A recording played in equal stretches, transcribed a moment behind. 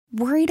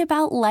Worried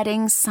about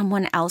letting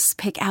someone else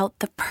pick out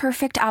the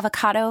perfect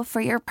avocado for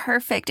your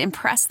perfect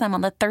impress them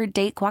on the third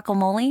date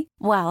guacamole?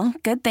 Well,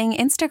 good thing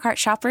Instacart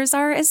shoppers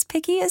are as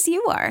picky as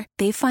you are.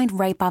 They find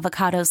ripe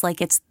avocados like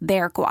it's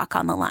their guac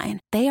on the line.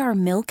 They are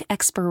milk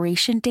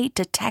expiration date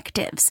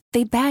detectives.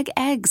 They bag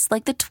eggs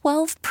like the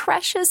 12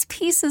 precious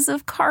pieces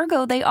of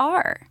cargo they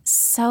are.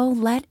 So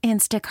let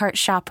Instacart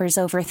shoppers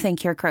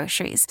overthink your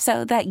groceries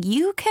so that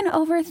you can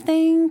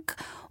overthink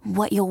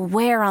what you'll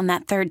wear on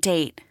that third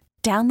date.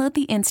 Download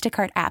the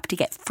Instacart app to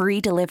get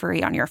free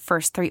delivery on your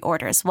first 3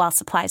 orders while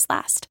supplies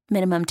last.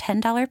 Minimum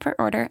 $10 per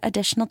order.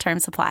 Additional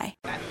terms apply.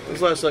 When's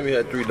the last time you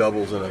had 3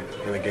 doubles in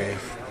a game?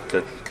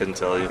 Couldn't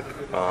tell you.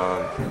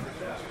 I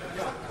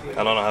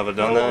don't know. Have I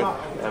done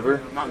that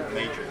ever? Not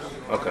majors.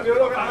 Okay.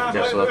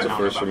 Yeah, so that's a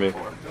first for me.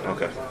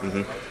 Okay.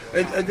 Mm-hmm.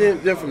 And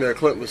then from there,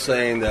 Clint was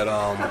saying that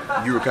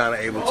you were kind of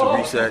able to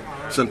reset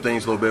some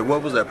things a little bit.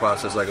 What was that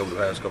process like over the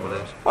past couple of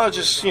days?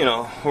 Just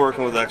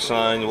working with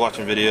X-Sign,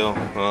 watching video,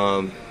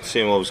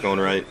 seeing what was going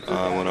right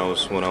when I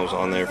was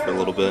on there for a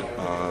little bit,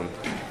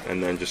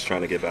 and then just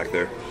trying to get back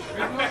there.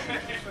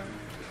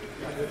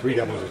 3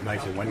 doubles is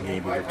nice in one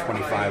game. We have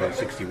 25 and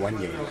 61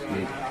 games.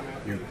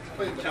 You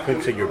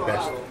could say your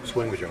best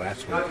swing was your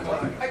last swing.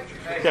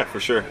 Yeah, for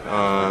sure.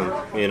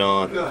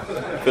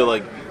 I feel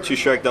like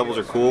 2-strike doubles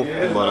are cool,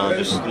 but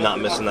just not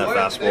missing that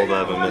fastball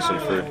that I've been missing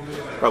for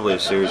probably a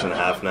series and a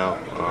half now.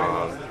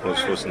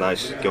 Which was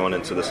nice going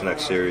into this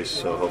next series.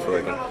 So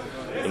hopefully I can,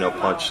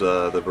 punch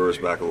the Brewers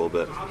back a little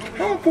bit.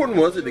 How important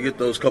was it to get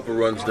those couple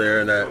runs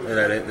there in that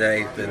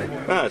 8th inning?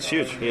 It's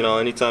huge.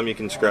 Anytime you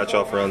can scratch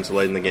off runs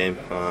late in the game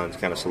to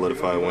kind of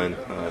solidify a win,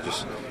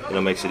 just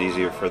makes it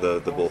easier for the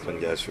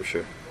bullpen guys for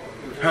sure.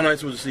 How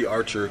nice was to see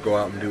Archer go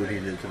out and do what he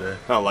did today?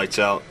 Lights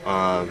out.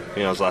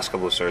 His last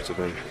couple of starts have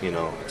been,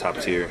 top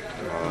tier.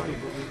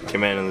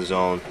 Command in the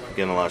zone,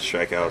 getting a lot of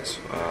strikeouts,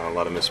 a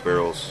lot of missed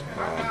barrels,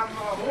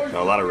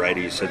 a lot of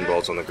righties hitting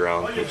balls on the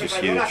ground, which is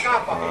huge.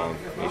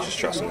 He's just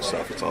trusting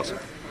himself. It's awesome.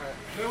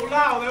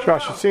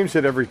 Josh, it seems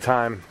that every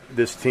time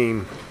this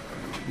team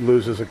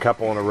loses a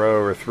couple in a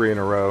row or 3 in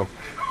a row,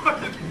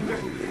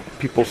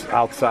 people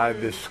outside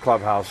this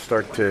clubhouse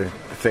start to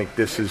think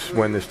this is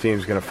when this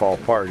team's going to fall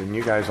apart. And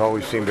you guys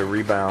always seem to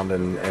rebound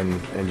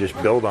and just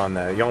build on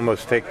that. You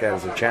almost take that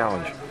as a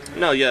challenge.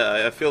 No,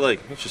 yeah, I feel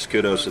like it's just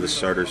kudos to the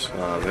starters.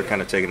 They're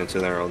kind of taking it into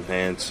their own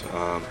hands.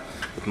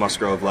 With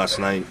Musgrove last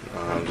night,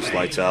 just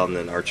lights out, and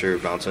then Archer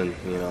bouncing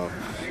the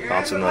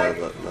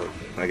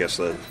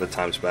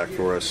times back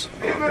for us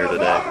here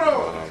today.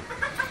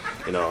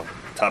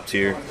 Top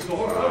tier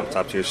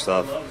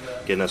stuff,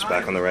 getting us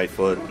back on the right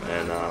foot,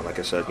 and like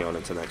I said, going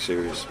into next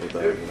series with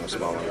a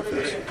smile on our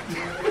face.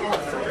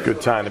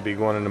 Good time to be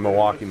going into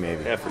Milwaukee,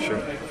 maybe. Yeah, for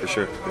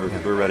sure.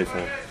 We're ready for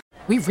it.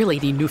 We really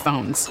need new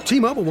phones.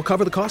 T-Mobile will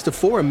cover the cost of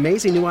 4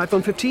 amazing new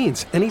iPhone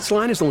 15s, and each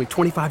line is only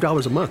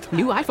 $25 a month.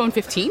 New iPhone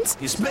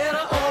 15s? It's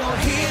better over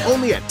here.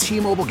 Only at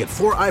T-Mobile, get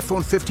 4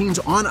 iPhone 15s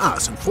on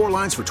us and 4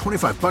 lines for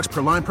 $25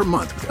 per line per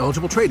month with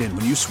eligible trade-in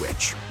when you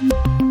switch.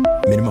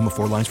 Minimum of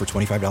 4 lines for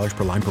 $25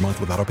 per line per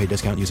month with autopay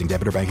discount using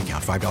debit or bank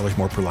account. $5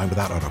 more per line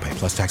without autopay,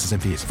 plus taxes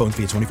and fees. Phone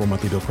fee at 24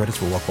 monthly bill credits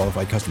for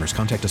well-qualified customers.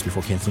 Contact us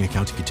before canceling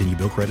account to continue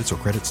bill credits or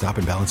credit stop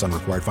and balance on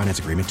required finance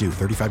agreement due.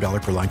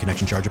 $35 per line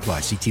connection charge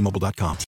applies. See T-Mobile.com.